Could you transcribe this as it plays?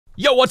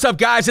Yo, what's up,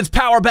 guys? It's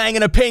Powerbang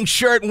in a pink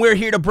shirt, and we're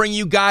here to bring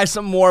you guys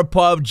some more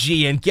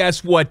PUBG. And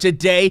guess what?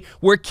 Today,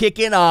 we're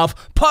kicking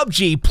off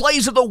PUBG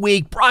Plays of the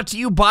Week, brought to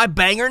you by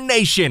Banger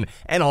Nation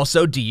and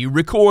also DU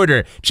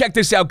Recorder. Check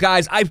this out,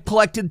 guys. I've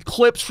collected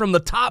clips from the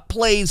top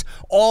plays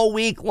all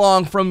week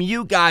long from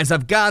you guys.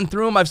 I've gone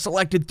through them. I've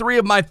selected 3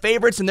 of my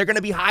favorites, and they're going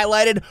to be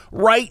highlighted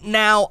right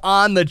now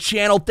on the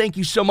channel. Thank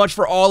you so much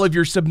for all of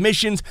your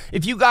submissions.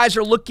 If you guys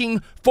are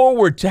looking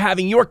forward to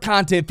having your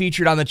content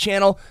featured on the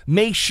channel,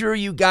 make sure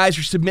you guys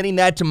are submitting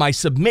that to my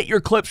Submit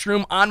Your Clips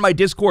room on my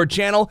Discord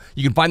channel.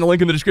 You can find the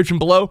link in the description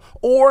below,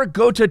 or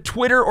go to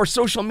Twitter or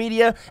social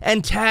media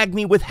and tag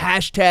me with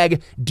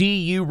hashtag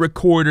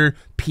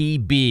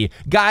DURecorderPB.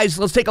 Guys,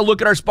 let's take a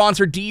look at our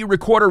sponsor, DU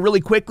Recorder, really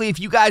quickly. If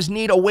you guys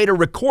need a way to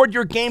record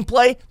your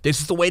gameplay,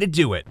 this is the way to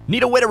do it.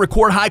 Need a way to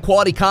record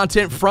high-quality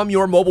content from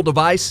your mobile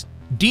device?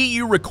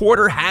 DU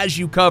Recorder has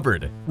you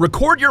covered.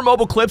 Record your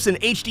mobile clips in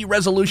HD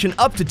resolution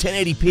up to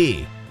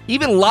 1080p.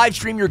 Even live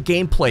stream your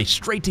gameplay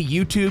straight to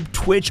YouTube,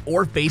 Twitch,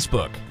 or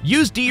Facebook.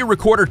 Use DU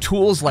Recorder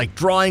tools like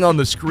drawing on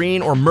the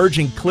screen or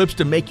merging clips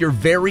to make your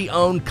very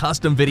own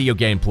custom video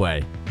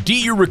gameplay.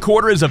 DU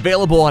Recorder is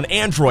available on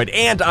Android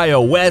and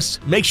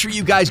iOS. Make sure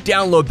you guys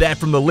download that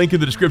from the link in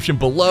the description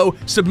below.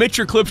 Submit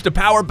your clips to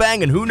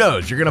Powerbang, and who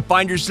knows, you're gonna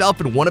find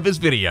yourself in one of his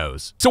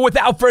videos. So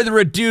without further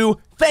ado,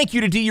 thank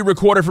you to DU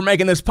Recorder for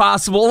making this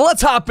possible.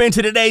 Let's hop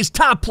into today's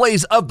top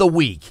plays of the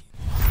week.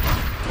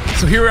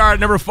 So here we are at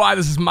number 5.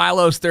 This is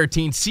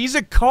Milos13. Sees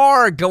a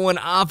car going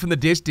off in the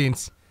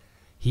distance.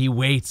 He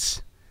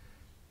waits.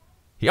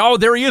 Oh,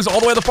 there he is, all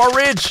the way to the far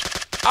ridge.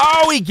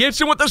 Oh, he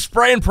gets him with the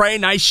spray and pray.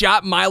 Nice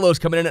shot. Milo's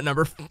coming in at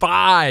number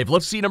 5.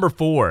 Let's see number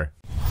 4.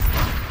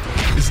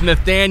 This is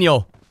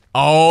Nathaniel.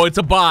 Oh, it's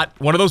a bot.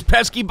 One of those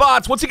pesky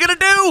bots. What's he gonna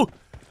do?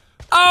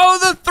 Oh,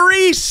 the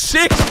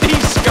 360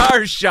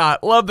 scar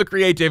shot. Love the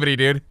creativity,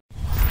 dude.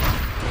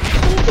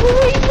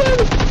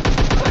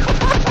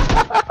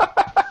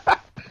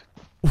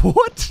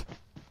 What?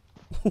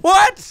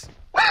 What?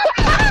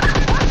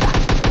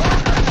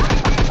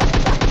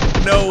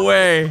 No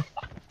way.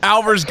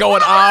 Alvar's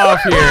going off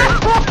here.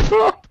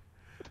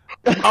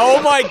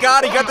 Oh my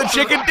god, he got the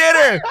chicken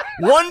dinner.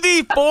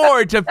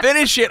 1v4 to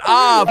finish it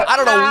off. I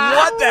don't know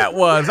what that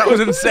was. That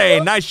was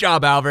insane. Nice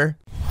job, Alvar.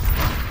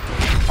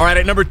 All right,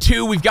 at number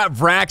 2, we've got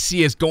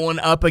Vraxius going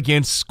up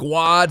against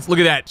Squads. Look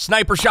at that.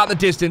 Sniper shot in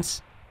the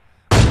distance.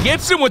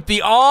 Gets him with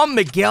the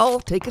Miguel,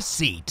 take a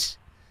seat.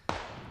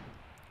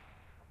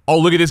 Oh,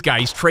 look at this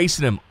guy. He's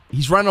tracing him.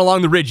 He's running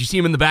along the ridge. You see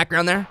him in the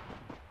background there?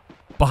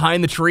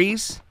 Behind the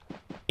trees?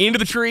 Into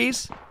the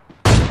trees?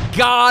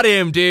 Got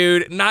him,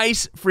 dude.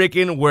 Nice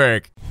freaking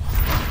work.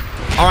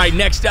 All right,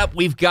 next up,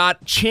 we've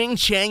got Ching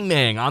Chang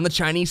Meng on the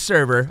Chinese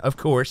server, of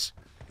course.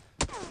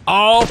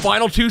 Oh,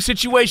 final 2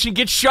 situation.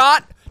 Gets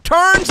shot,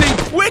 turns, and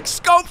quick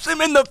scopes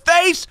him in the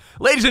face.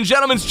 Ladies and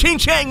gentlemen, it's Ching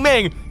Chang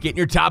Meng getting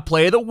your top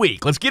play of the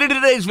week. Let's get into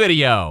today's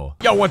video.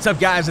 Yo, what's up,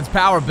 guys? It's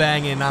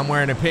Powerbang, and I'm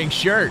wearing a pink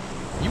shirt.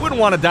 You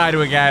wouldn't want to die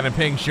to a guy in a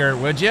pink shirt,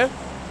 would you?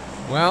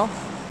 Well,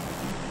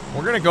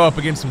 we're going to go up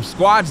against some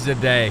squads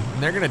today,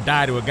 and they're going to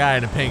die to a guy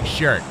in a pink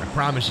shirt. I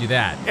promise you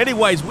that.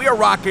 Anyways, we are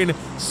rocking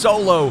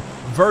solo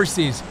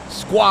versus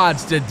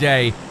squads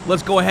today.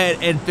 Let's go ahead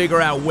and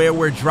figure out where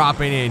we're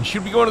dropping in.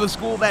 Should we go to the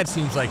school? That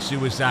seems like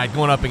suicide.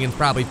 Going up against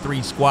probably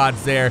 3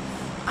 squads there.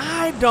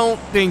 I don't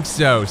think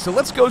so. So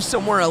let's go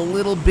somewhere a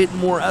little bit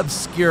more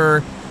obscure.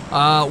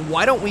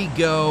 Why don't we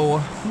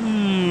go...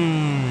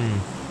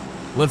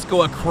 Let's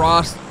go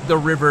across the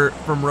river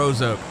from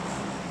Rose Oak.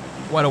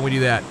 Why don't we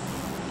do that?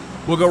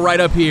 We'll go right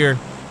up here,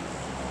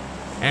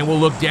 and we'll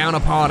look down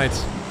upon it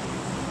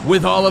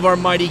with all of our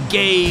mighty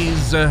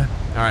gaze. All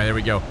right, there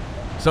we go.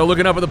 So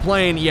looking up at the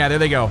plane, yeah, there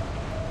they go.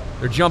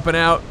 They're jumping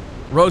out.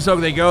 Rose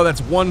Oak they go. That's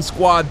 1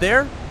 squad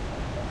there.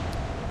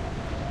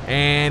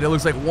 And it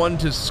looks like 1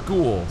 to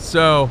school.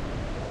 So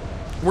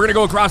we're going to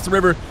go across the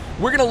river.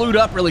 We're going to loot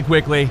up really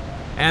quickly.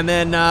 And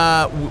then,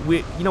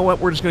 you know what?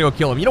 We're just going to go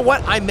kill him. You know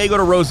what? I may go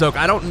to Rose Oak.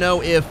 I don't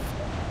know if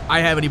I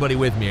have anybody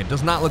with me. It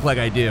does not look like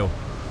I do.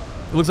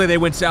 It looks like they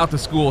went south to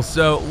school.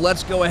 So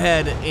let's go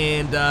ahead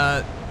and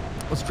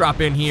let's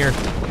drop in here.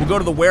 We'll go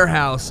to the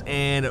warehouse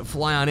and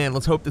fly on in.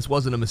 Let's hope this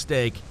wasn't a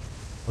mistake.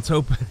 Let's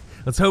hope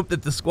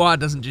that the squad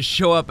doesn't just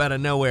show up out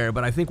of nowhere.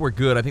 But I think we're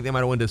good. I think they might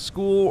have went to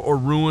school or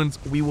ruins.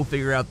 We will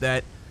figure out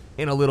that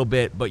in a little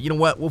bit. But you know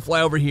what? We'll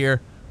fly over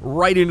here,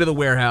 right into the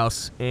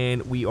warehouse,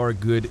 and we are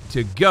good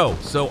to go.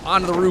 So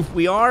onto the roof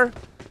we are.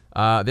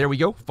 There we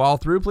go. Fall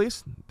through,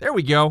 please. There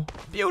we go.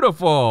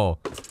 Beautiful.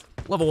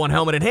 Level 1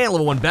 helmet in hand,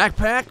 level 1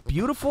 backpack.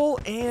 Beautiful.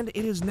 And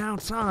it is now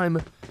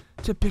time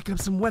to pick up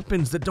some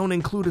weapons that don't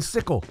include a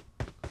sickle.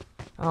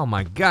 Oh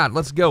my god,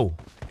 let's go.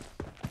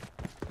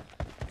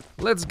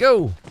 Let's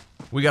go.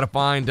 We gotta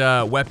find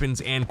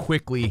weapons, and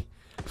quickly.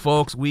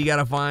 Folks, we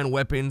gotta find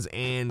weapons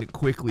and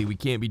quickly. We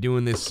can't be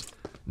doing this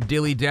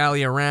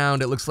dilly-dally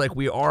around. It looks like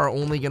we are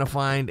only gonna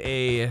find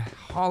a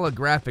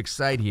holographic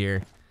sight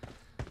here.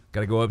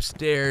 Gotta go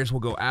upstairs.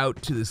 We'll go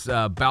out to this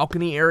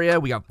balcony area.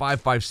 We got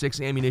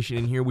 5.56 ammunition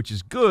in here, which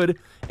is good.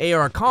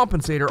 AR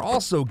compensator,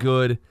 also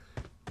good.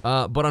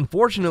 But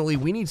unfortunately,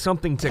 we need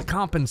something to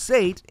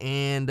compensate,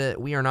 and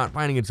we are not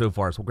finding it so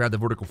far. So we'll grab the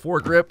vertical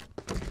foregrip,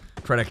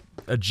 try to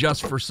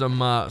adjust for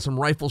some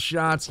rifle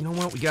shots. You know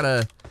what? We got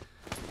a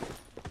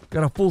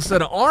full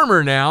set of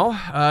armor now.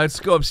 Let's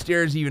go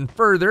upstairs even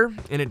further,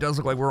 and it does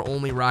look like we're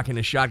only rocking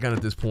a shotgun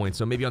at this point.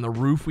 So maybe on the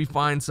roof we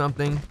find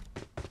something.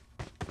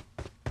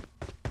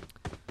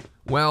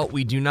 Well,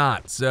 we do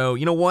not. So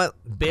you know what?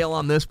 Bail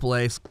on this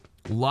place.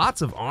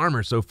 Lots of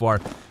armor so far.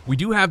 We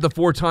do have the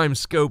 4x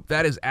scope.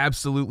 That is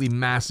absolutely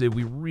massive.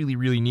 We really,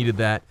 really needed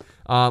that.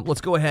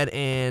 Let's go ahead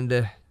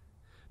and...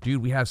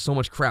 dude, we have so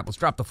much crap. Let's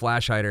drop the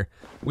flash hider.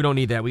 We don't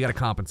need that. We got a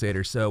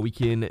compensator. So we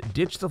can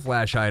ditch the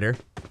flash hider.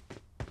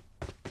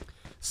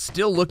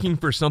 Still looking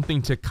for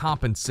something to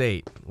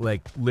compensate.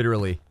 Like,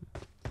 literally.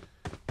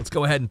 Let's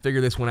go ahead and figure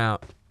this one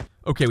out.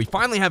 Okay, we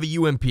finally have a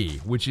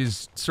UMP, which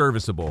is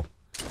serviceable.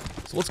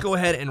 So let's go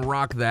ahead and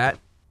rock that.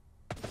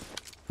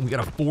 We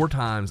got a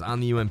 4x on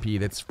the UMP.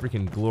 That's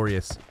freaking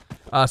glorious.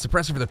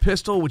 Suppressor for the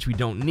pistol, which we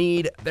don't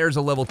need. There's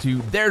a level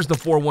 2. There's the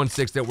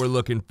 416 that we're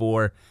looking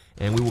for.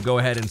 And we will go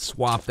ahead and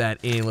swap that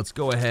in. Let's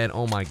go ahead.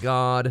 Oh, my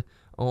God.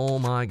 Oh,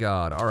 my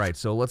God. All right,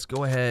 so let's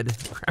go ahead,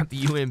 grab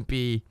the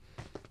UMP,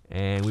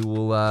 and we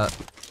will, oh,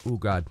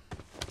 God.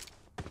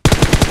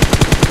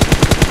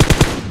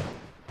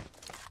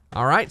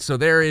 All right, so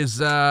there is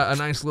a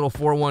nice little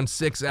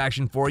 416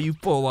 action for you.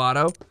 Full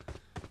auto.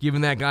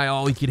 Giving that guy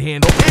all he could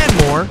handle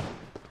and more.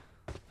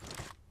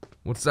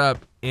 What's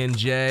up,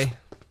 NJ?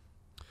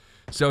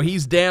 So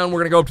he's down. We're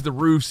going to go up to the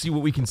roof, see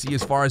what we can see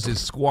as far as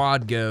his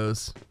squad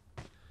goes.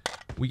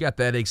 We got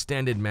that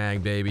extended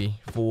mag, baby,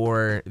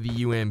 for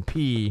the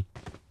UMP.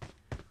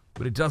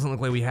 But it doesn't look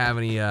like we have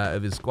any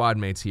of his squad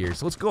mates here.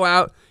 So let's go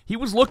out. He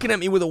was looking at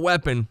me with a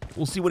weapon.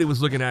 We'll see what he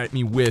was looking at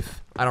me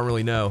with. I don't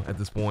really know at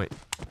this point.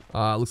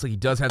 Looks like he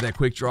does have that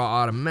quick draw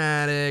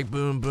automatic.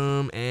 Boom,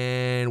 boom.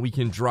 And we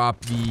can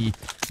drop the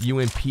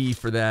UMP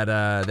for that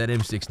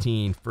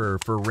M16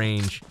 for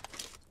range.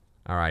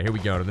 All right, here we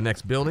go to the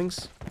next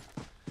buildings.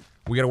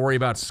 We got to worry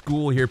about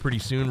school here pretty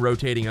soon,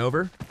 rotating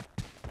over.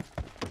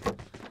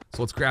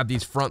 So let's grab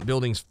these front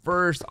buildings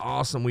first.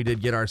 Awesome, we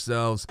did get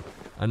ourselves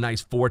a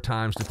nice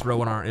 4x to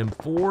throw in our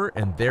M4,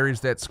 and there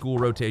is that school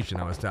rotation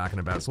I was talking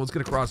about. So let's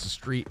get across the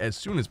street as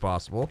soon as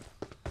possible.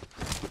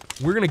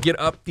 We're gonna get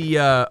up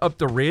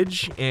the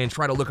ridge and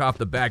try to look off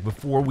the back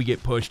before we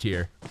get pushed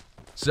here.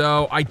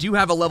 So I do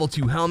have a level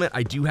 2 helmet.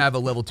 I do have a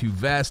level 2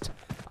 vest.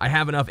 I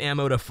have enough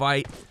ammo to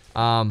fight.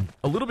 A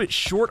little bit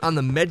short on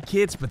the med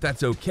kits, but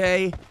that's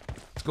okay.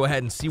 Let's go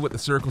ahead and see what the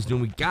circle's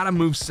doing. We gotta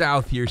move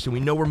south here, so we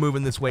know we're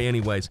moving this way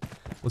anyways.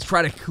 Let's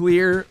try to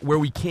clear where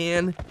we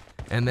can,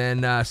 and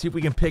then see if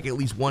we can pick at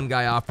least one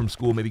guy off from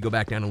school, maybe go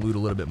back down and loot a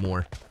little bit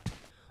more.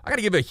 I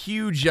gotta give a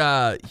huge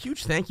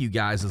thank you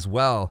guys as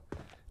well.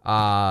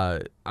 I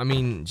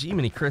mean,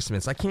 Jiminy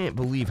Christmas, I can't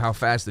believe how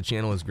fast the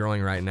channel is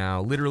growing right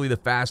now. Literally the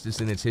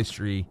fastest in its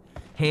history,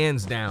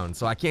 hands down.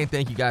 So I can't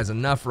thank you guys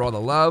enough for all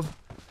the love.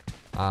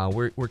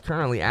 We're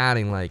currently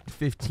adding like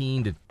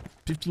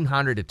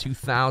 1,500 to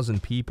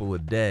 2,000 people a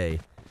day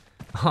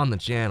on the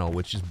channel,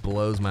 which just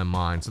blows my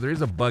mind. So there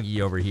is a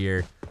buggy over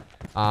here.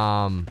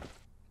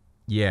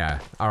 Yeah.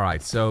 All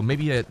right. So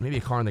maybe a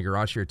car in the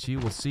garage here too.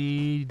 We'll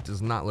see.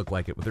 Does not look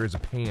like it, but there is a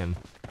pan.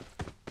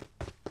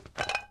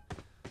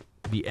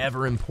 The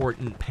ever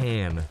important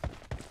pan.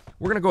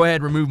 We're gonna go ahead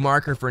and remove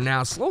marker for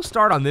now. Slow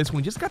start on this one.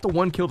 We just got the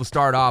 1 kill to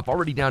start off.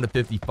 Already down to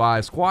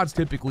 55. Squads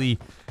typically,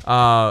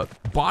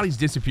 bodies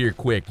disappear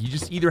quick. You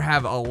just either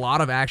have a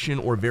lot of action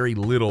or very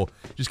little.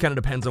 Just kind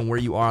of depends on where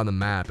you are on the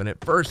map. And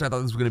at first, I thought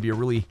this was gonna be a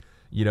really,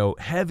 you know,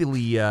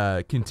 heavily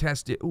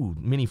contested. Ooh,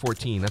 Mini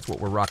 14. That's what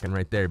we're rocking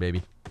right there,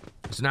 baby.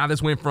 So now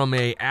this went from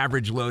a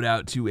average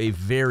loadout to a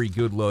very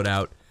good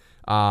loadout.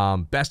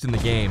 Best in the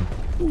game.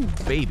 Ooh,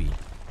 baby.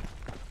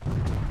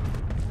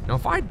 Now,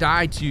 if I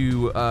die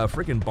to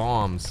freaking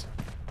bombs,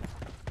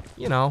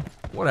 you know,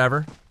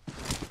 whatever.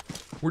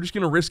 We're just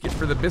going to risk it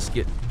for the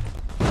biscuit.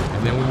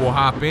 And then we will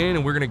hop in,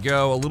 and we're going to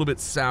go a little bit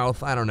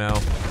south. I don't know.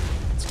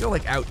 Let's go,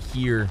 like, out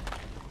here.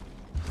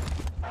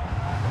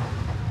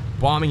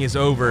 Bombing is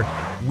over.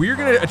 We're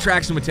going to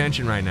attract some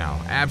attention right now.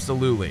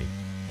 Absolutely.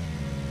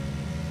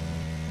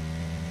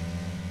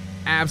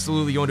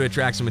 Absolutely going to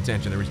attract some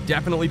attention. There was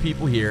definitely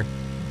people here.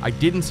 I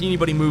didn't see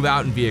anybody move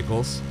out in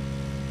vehicles.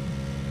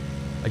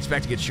 I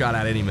expect to get shot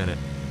at any minute.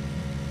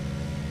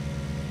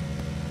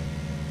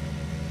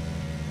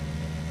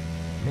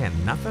 Man,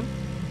 nothing?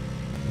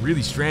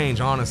 Really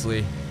strange,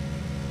 honestly.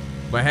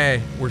 But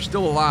hey, we're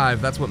still alive.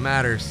 That's what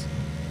matters.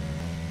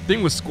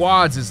 Thing with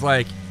squads is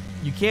like,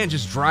 you can't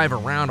just drive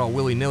around all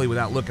willy-nilly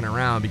without looking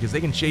around because they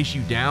can chase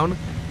you down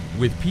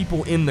with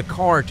people in the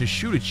car to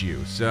shoot at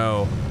you.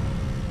 So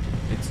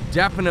it's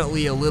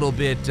definitely a little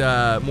bit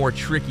more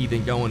tricky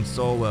than going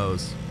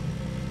solos.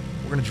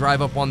 We're going to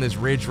drive up on this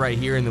ridge right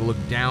here and then look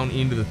down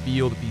into the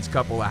field at these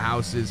couple of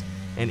houses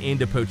and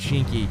into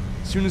Pochinki.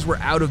 As soon as we're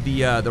out of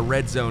the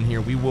red zone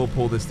here, we will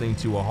pull this thing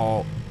to a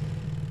halt.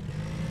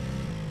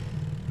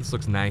 This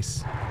looks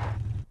nice.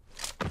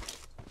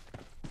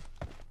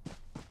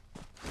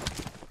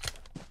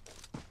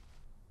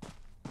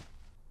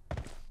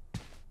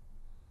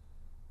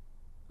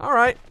 All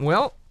right,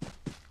 well,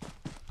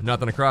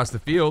 nothing across the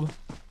field.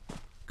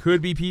 Could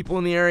be people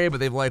in the area, but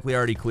they've likely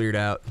already cleared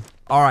out.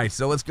 All right,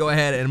 so let's go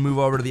ahead and move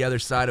over to the other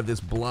side of this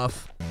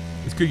bluff.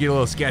 This could get a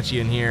little sketchy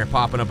in here,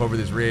 popping up over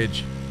this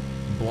ridge.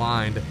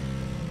 Blind.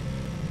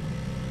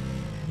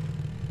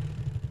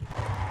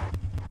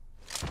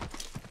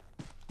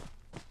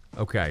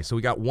 Okay, so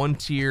we got one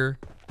tier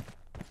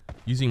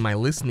using my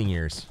listening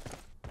ears.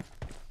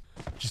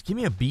 Just give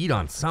me a beat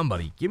on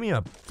somebody. Give me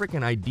a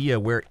freaking idea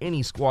where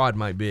any squad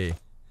might be.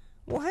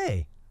 Well,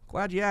 hey,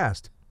 glad you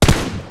asked.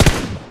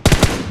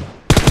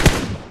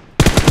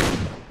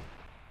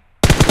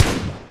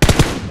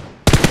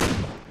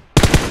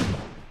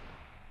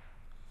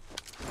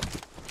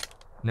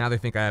 Now they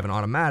think I have an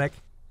automatic,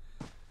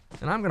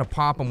 and I'm gonna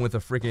pop them with a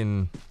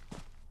freaking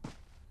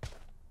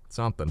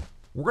something.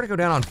 We're gonna go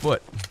down on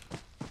foot.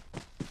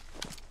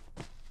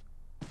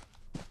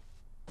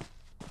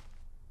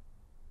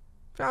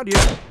 Found you.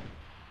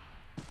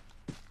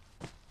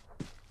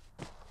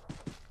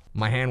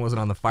 My hand wasn't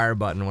on the fire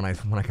button when I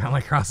got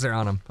my crosshair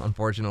on him,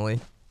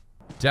 unfortunately.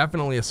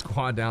 Definitely a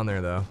squad down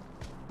there, though.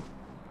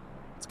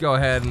 Let's go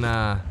ahead and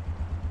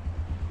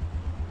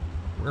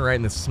we're right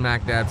in the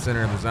smack dab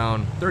center of the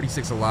zone.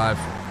 36 alive.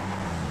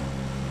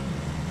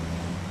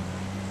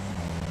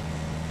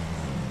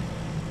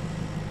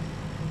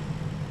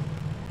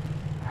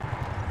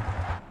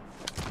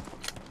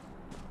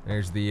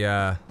 There's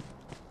the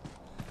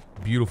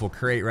beautiful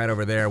crate right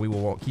over there. We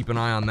will keep an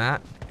eye on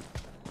that.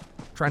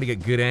 Trying to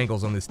get good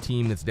angles on this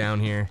team that's down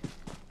here.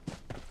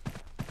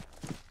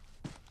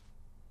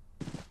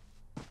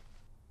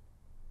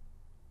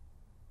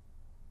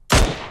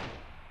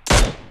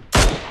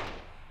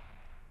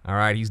 All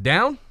right, he's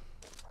down.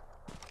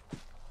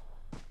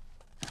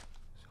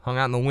 Hung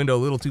out in the window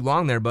a little too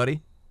long there,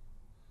 buddy.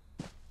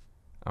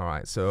 All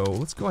right, so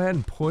let's go ahead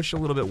and push a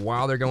little bit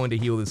while they're going to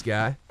heal this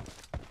guy.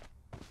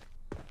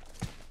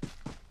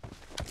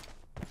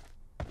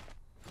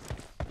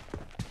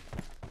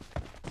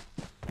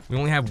 We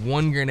only have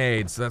one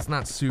grenade, so that's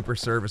not super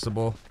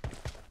serviceable.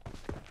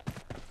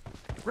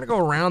 We're gonna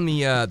go around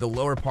the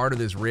lower part of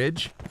this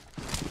ridge.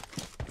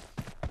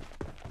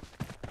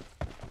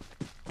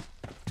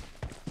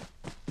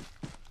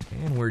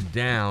 And we're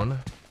down.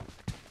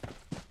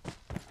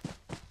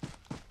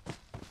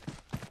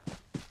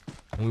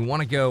 And we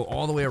want to go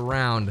all the way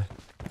around,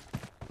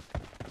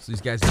 so these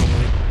guys don't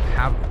really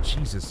have.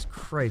 Jesus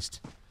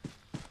Christ!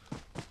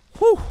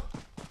 Whew!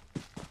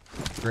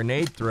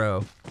 Grenade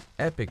throw,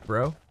 epic,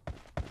 bro.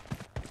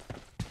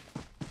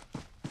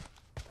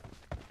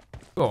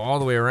 Go all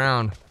the way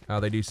around. Oh,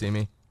 they do see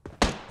me.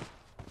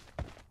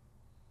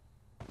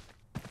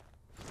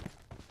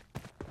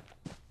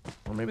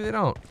 Or maybe they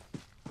don't.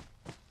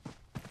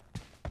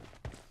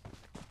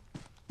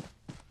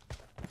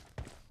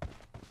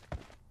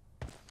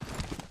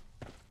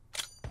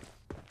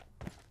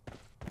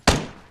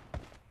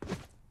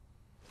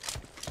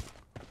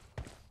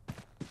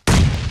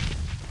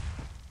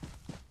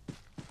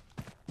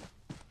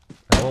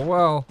 Oh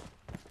well.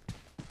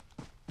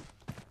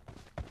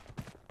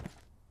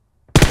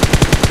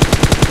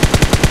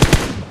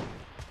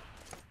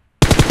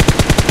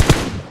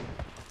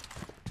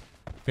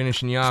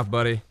 Finishing you off,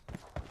 buddy.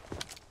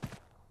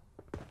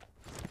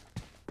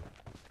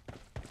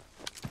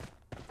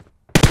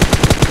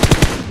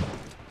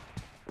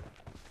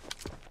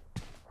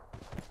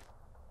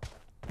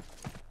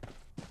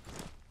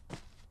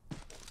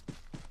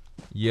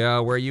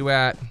 Yo, where you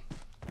at?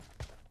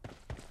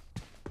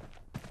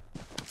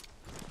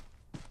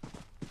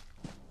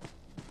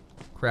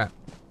 Crap.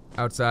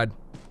 Outside.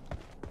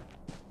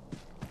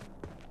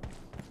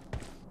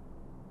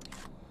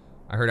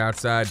 I heard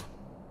outside.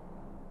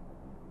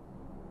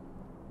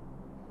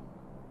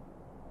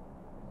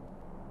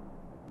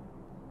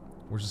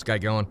 Where's this guy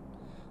going?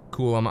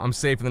 Cool, I'm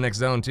safe in the next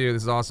zone too.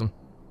 This is awesome.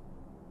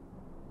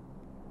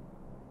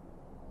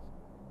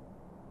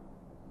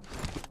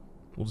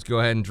 We'll just go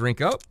ahead and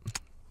drink up.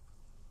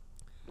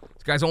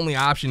 This guy's only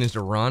option is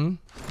to run,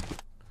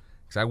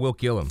 because I will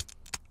kill him.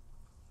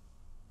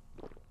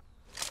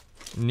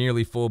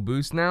 Nearly full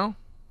boost now.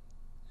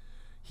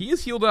 He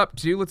is healed up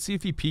too. Let's see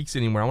if he peeks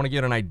anywhere. I want to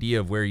get an idea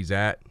of where he's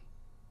at.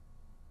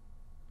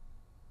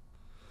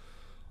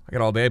 I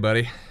got all day,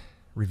 buddy.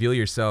 Reveal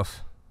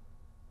yourself.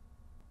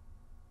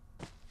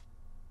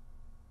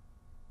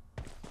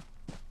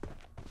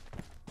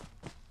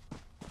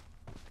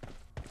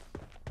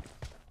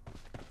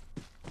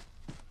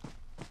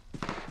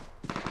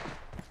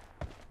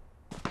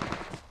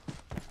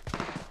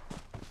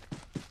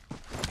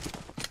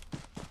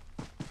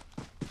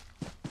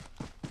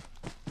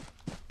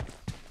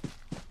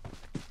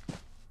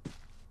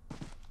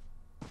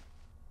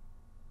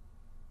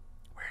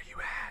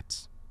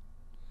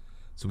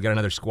 So we got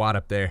another squad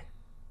up there.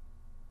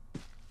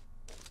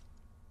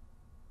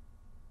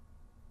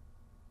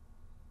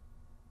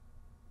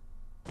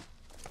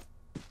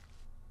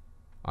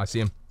 I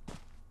see him.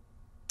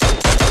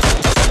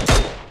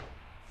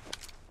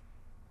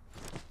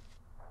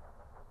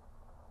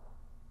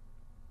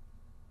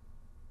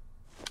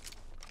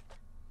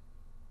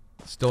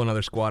 Still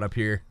another squad up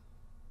here.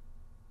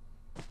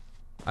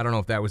 I don't know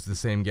if that was the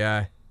same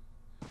guy.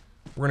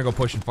 We're gonna go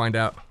push and find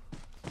out.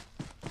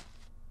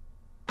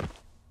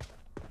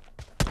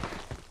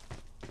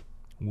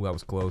 Ooh, that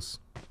was close.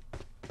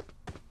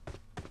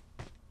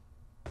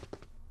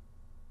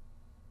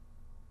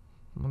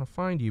 I'm gonna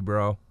find you,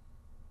 bro.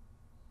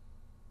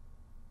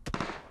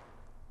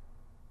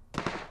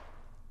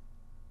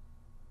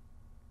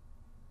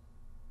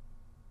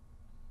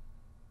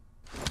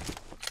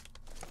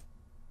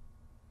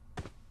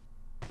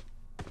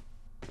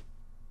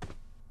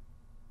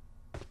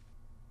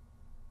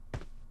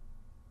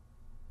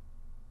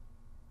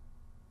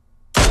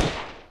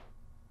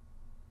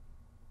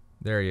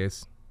 There he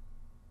is.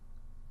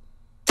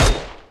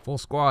 Full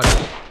squad.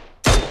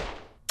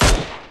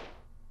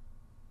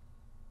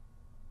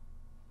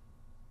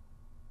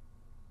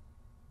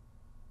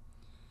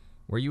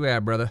 Where you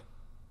at, brother?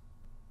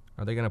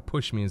 Are they gonna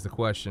push me is the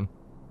question.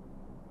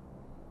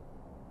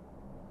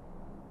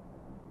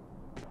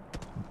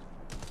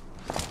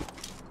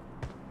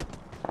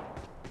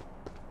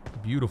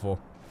 Beautiful.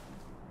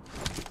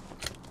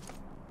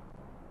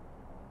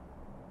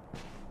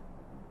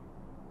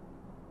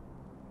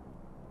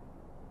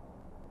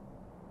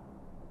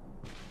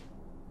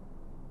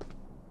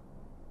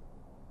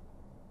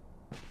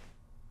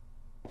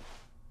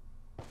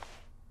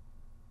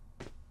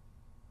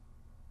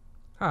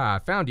 Ah, I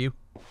found you.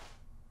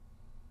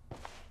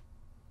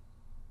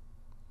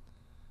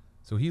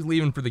 So he's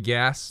leaving for the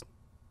gas.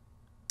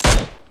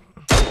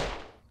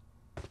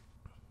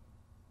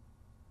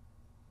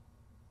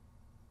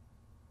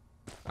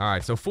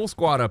 Alright, so full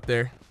squad up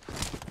there.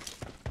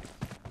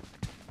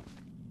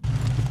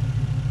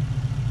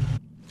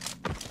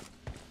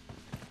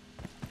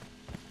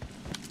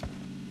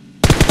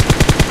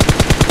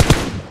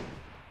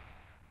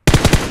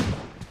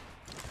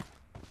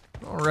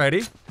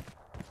 Alrighty.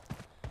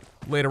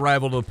 Late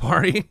arrival to the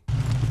party.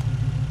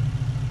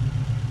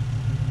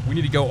 We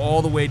need to go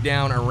all the way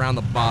down around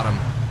the bottom.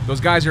 Those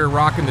guys are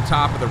rocking the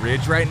top of the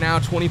ridge right now.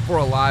 24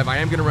 alive. I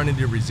am going to run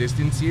into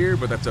resistance here,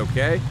 but that's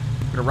okay.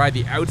 I'm going to ride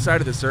the outside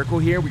of the circle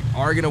here. We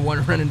are going to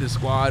want to run into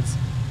squads.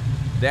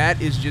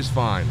 That is just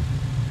fine.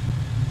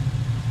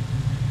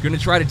 Going to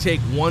try to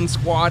take one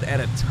squad at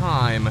a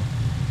time.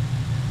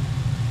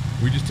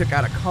 We just took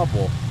out a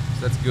couple,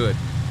 so that's good.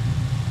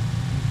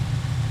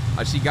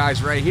 I see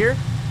guys right here.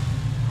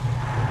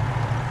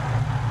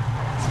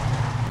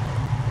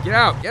 Get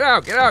out, get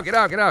out, get out, get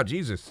out, get out,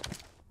 Jesus.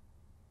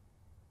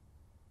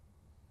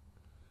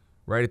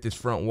 Right at this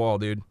front wall,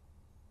 dude.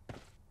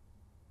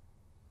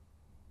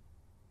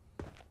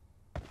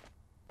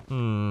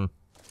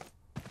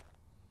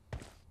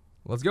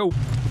 Let's go.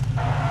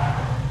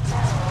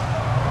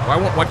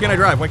 Why can't I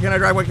drive? Why can't I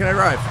drive? Why can't I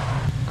drive?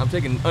 I'm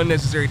taking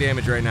unnecessary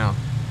damage right now.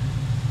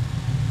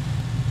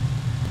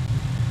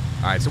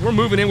 Alright, so we're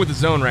moving in with the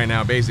zone right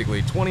now,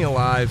 basically. 20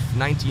 alive,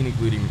 19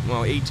 including,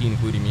 well, 18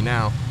 including me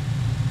now.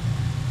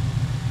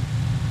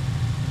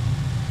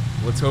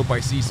 Let's hope I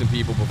see some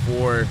people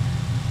before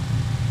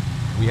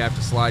we have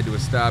to slide to a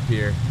stop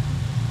here.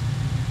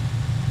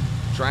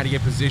 Trying to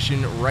get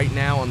position right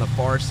now on the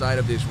far side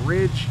of this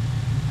ridge.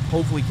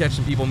 Hopefully catch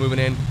some people moving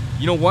in.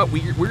 You know what?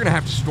 We're going to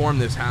have to storm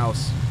this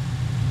house.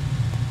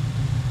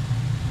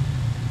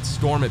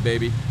 Storm it,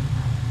 baby.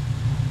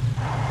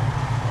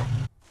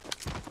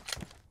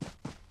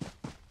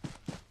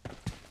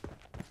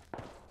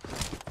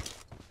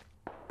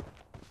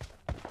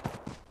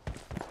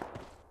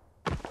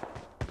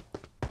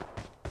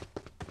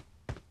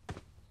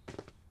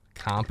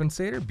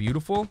 Compensator,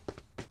 beautiful.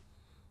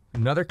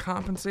 Another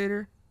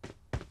compensator.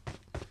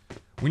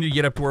 We need to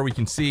get up to where we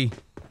can see.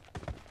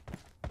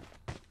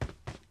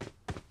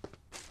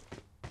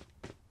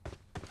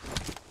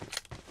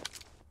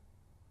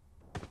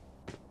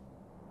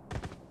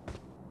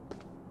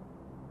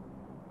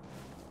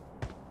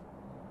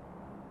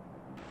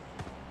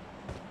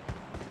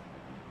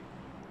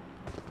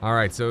 All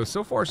right, so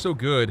far so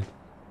good.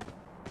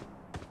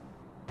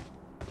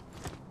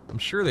 I'm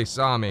sure they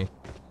saw me.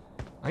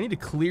 I need to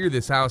clear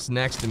this house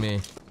next to me.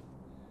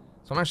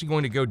 So I'm actually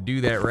going to go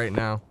do that right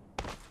now.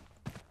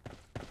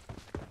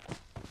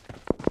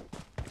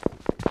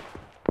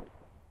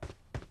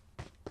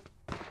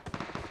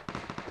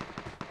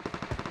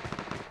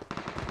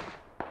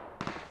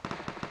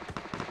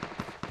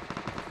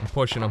 I'm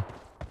pushing them.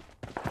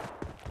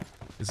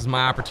 This is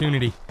my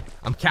opportunity.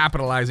 I'm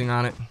capitalizing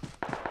on it.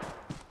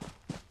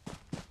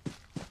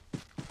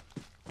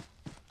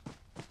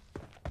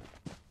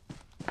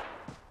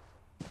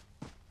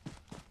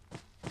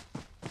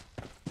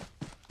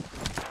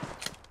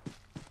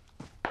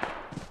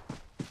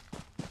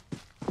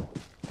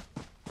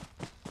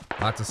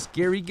 Lots of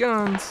scary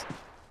guns.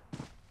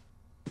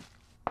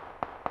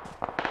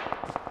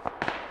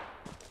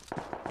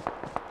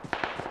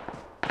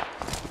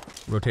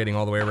 Rotating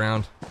all the way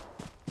around.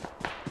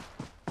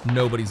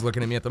 Nobody's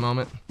looking at me at the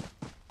moment.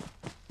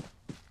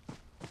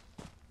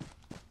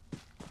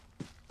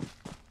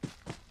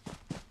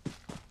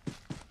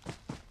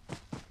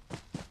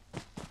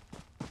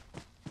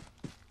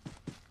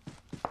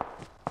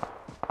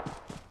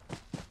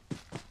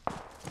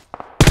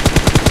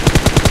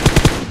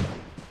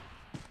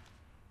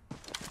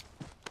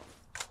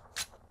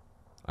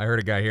 I heard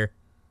a guy here.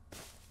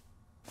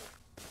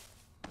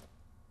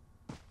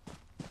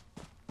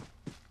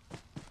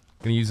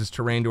 Gonna use this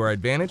terrain to our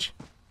advantage.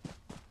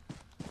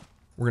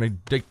 We're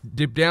gonna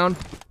dip down,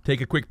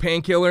 take a quick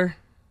painkiller.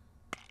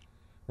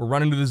 We're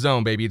running to the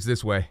zone, baby. It's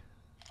this way.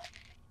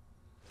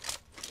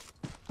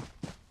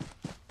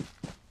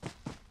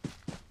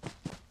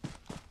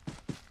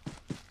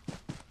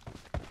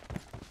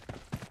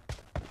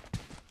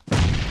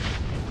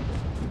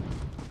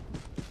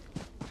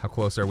 How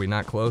close are we?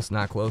 Not close,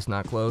 not close,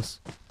 not close.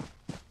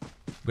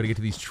 Gotta get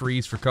to these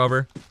trees for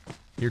cover.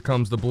 Here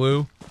comes the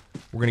blue.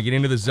 We're gonna get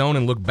into the zone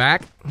and look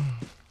back.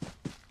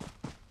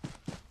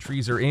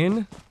 Trees are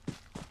in.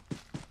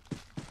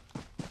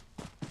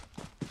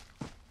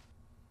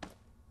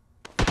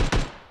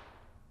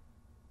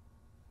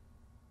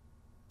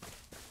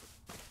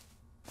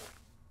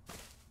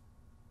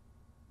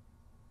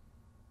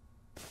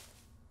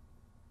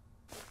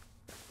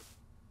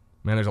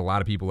 Man, there's a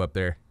lot of people up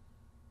there.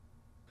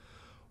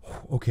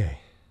 Okay.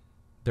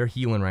 They're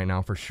healing right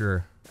now for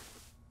sure.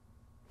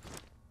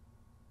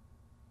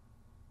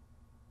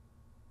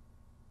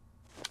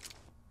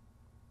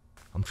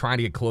 I'm trying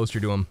to get closer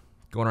to them.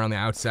 Going around the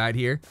outside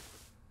here.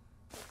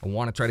 I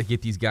want to try to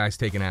get these guys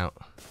taken out.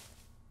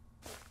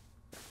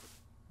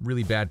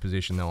 Really bad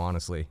position though,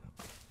 honestly.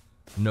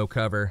 No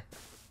cover.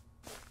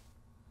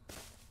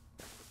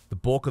 The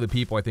bulk of the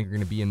people I think are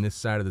going to be in this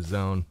side of the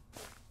zone.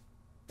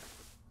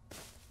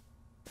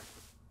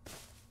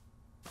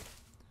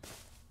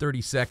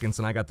 30 seconds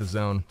and I got the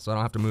zone, so I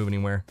don't have to move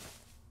anywhere.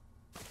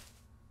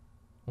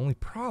 Only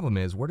problem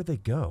is, where did they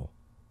go?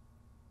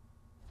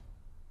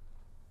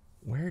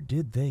 Where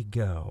did they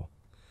go?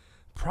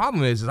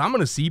 Problem is I'm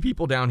gonna see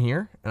people down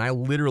here, and I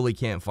literally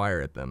can't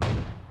fire at them.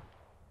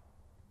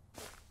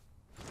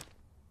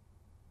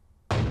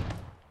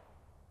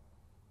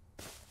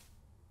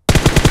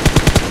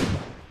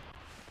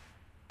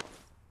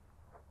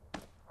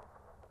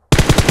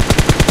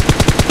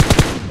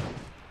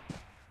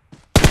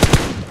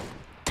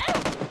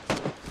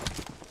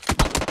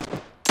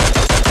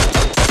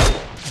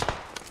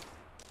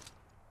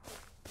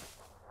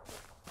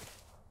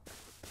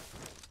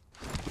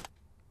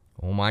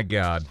 Oh my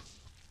God.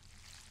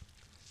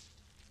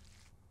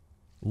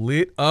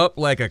 Lit up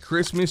like a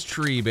Christmas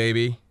tree,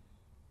 baby.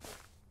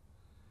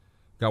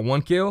 Got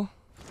one kill.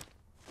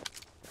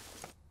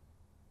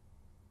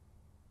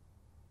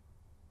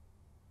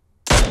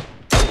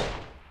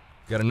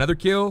 Got another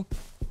kill.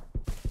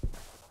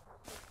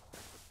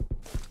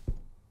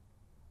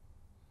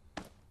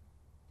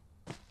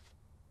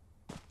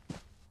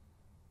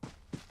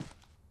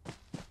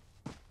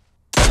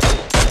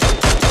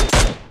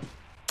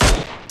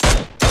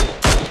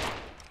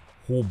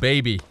 Oh,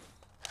 baby.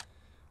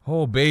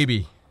 Oh,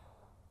 baby.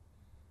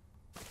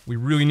 We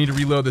really need to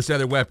reload this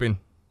other weapon.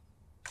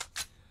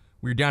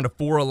 We're down to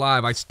 4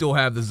 alive. I still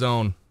have the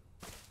zone.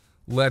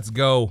 Let's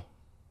go.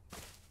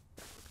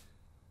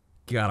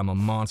 God, I'm a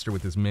monster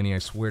with this mini, I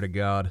swear to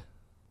God.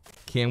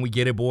 Can we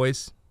get it,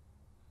 boys?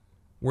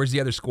 Where's the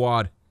other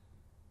squad?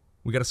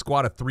 We got a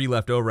squad of 3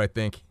 left over, I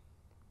think.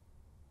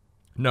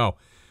 No.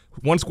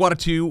 1 squad of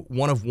 2,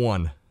 1 of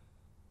 1.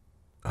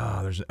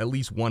 Ah, there's at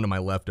least 1 to my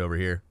left over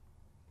here.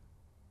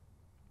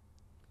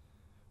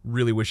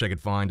 Really wish I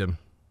could find him.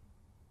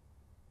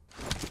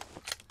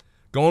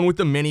 Going with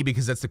the mini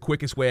because that's the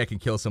quickest way I can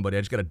kill somebody.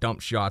 I just gotta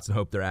dump shots and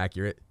hope they're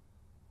accurate.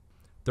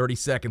 30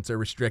 seconds are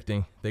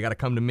restricting. They gotta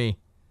come to me.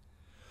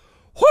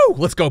 Whew!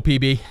 Let's go,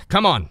 PB.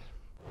 Come on.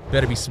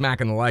 Better be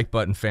smacking the like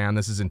button, fam.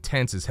 This is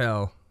intense as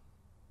hell.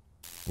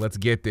 Let's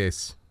get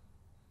this.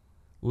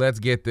 Let's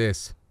get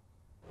this.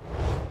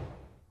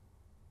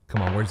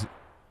 Come on, where's it?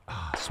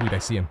 Ah, sweet, I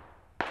see him.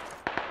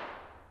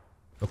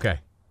 Okay.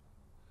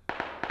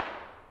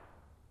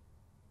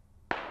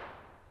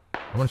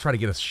 I'm gonna try to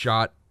get a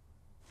shot.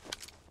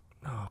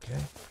 Oh, okay.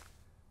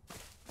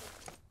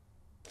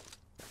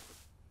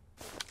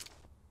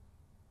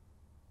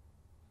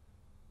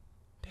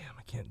 Damn,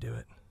 I can't do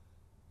it.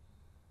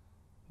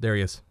 There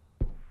he is.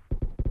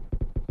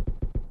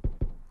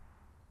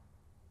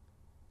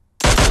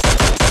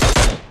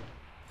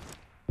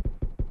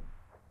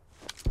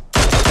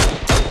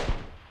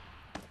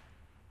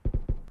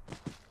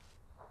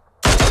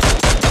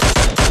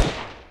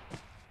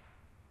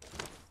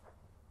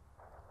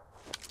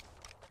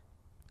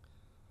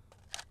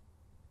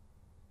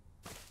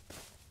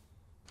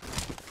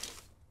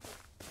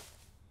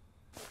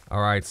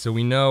 Alright, so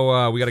we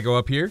know we gotta go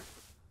up here.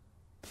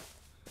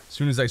 As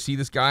soon as I see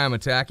this guy I'm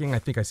attacking, I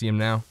think I see him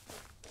now.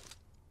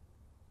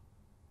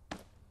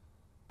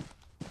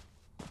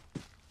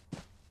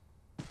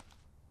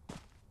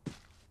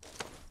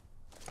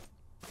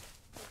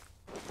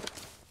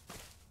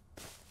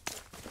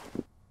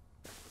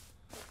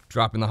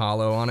 Dropping the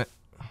hollow on it.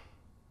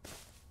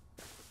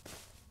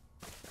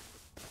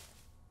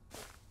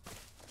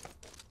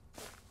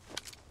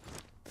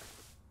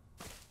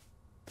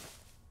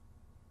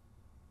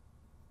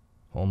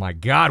 Oh my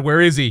God,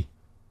 where is he?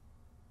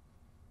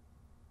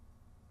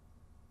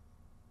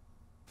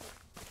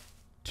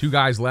 2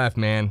 guys left,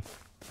 man.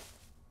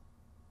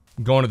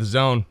 I'm going to the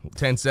zone.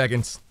 10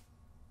 seconds.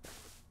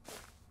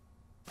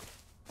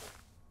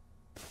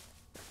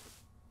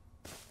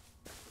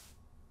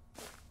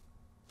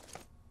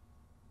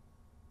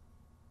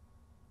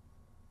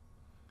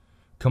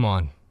 Come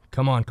on.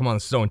 Come on, come on.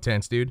 This is so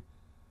intense, dude.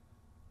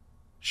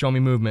 Show me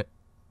movement.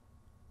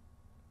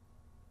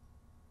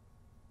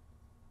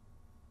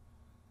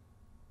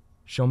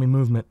 Show me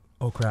movement.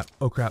 Oh crap,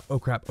 oh crap, oh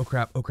crap, oh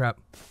crap, oh crap.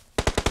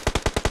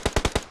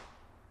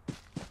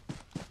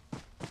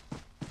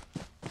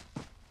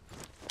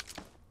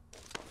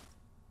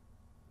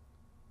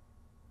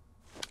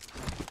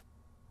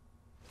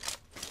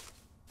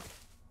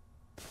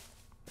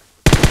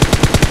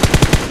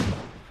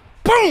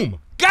 Boom!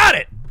 Got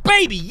it!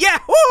 Baby, yeah!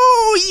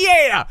 Woo!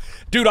 Yeah!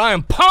 Dude, I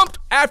am pumped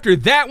after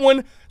that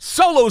one.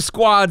 Solo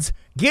squads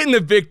getting the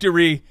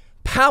victory.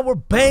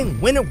 Powerbang,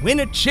 winner,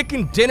 winner,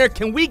 chicken dinner.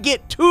 Can we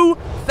get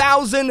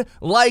 2,000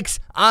 likes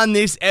on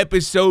this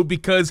episode?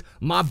 Because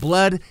my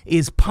blood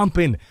is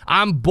pumping.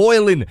 I'm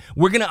boiling.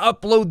 We're going to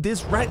upload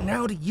this right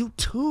now to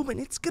YouTube, and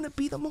it's going to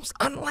be the most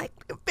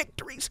unlikely of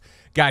victories.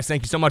 Guys,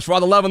 thank you so much for all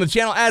the love on the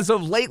channel as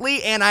of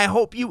lately, and I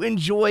hope you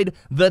enjoyed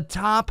the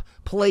top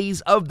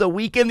plays of the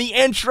week and the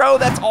intro.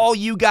 That's all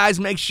you guys.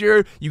 Make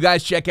sure you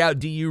guys check out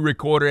DU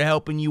Recorder,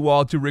 helping you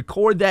all to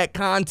record that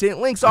content.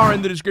 Links are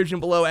in the description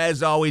below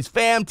as always.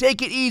 Fam,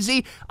 take it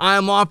easy.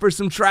 I'm off for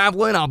some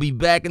traveling. I'll be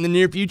back in the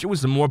near future with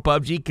some more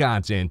PUBG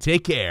content.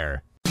 Take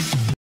care.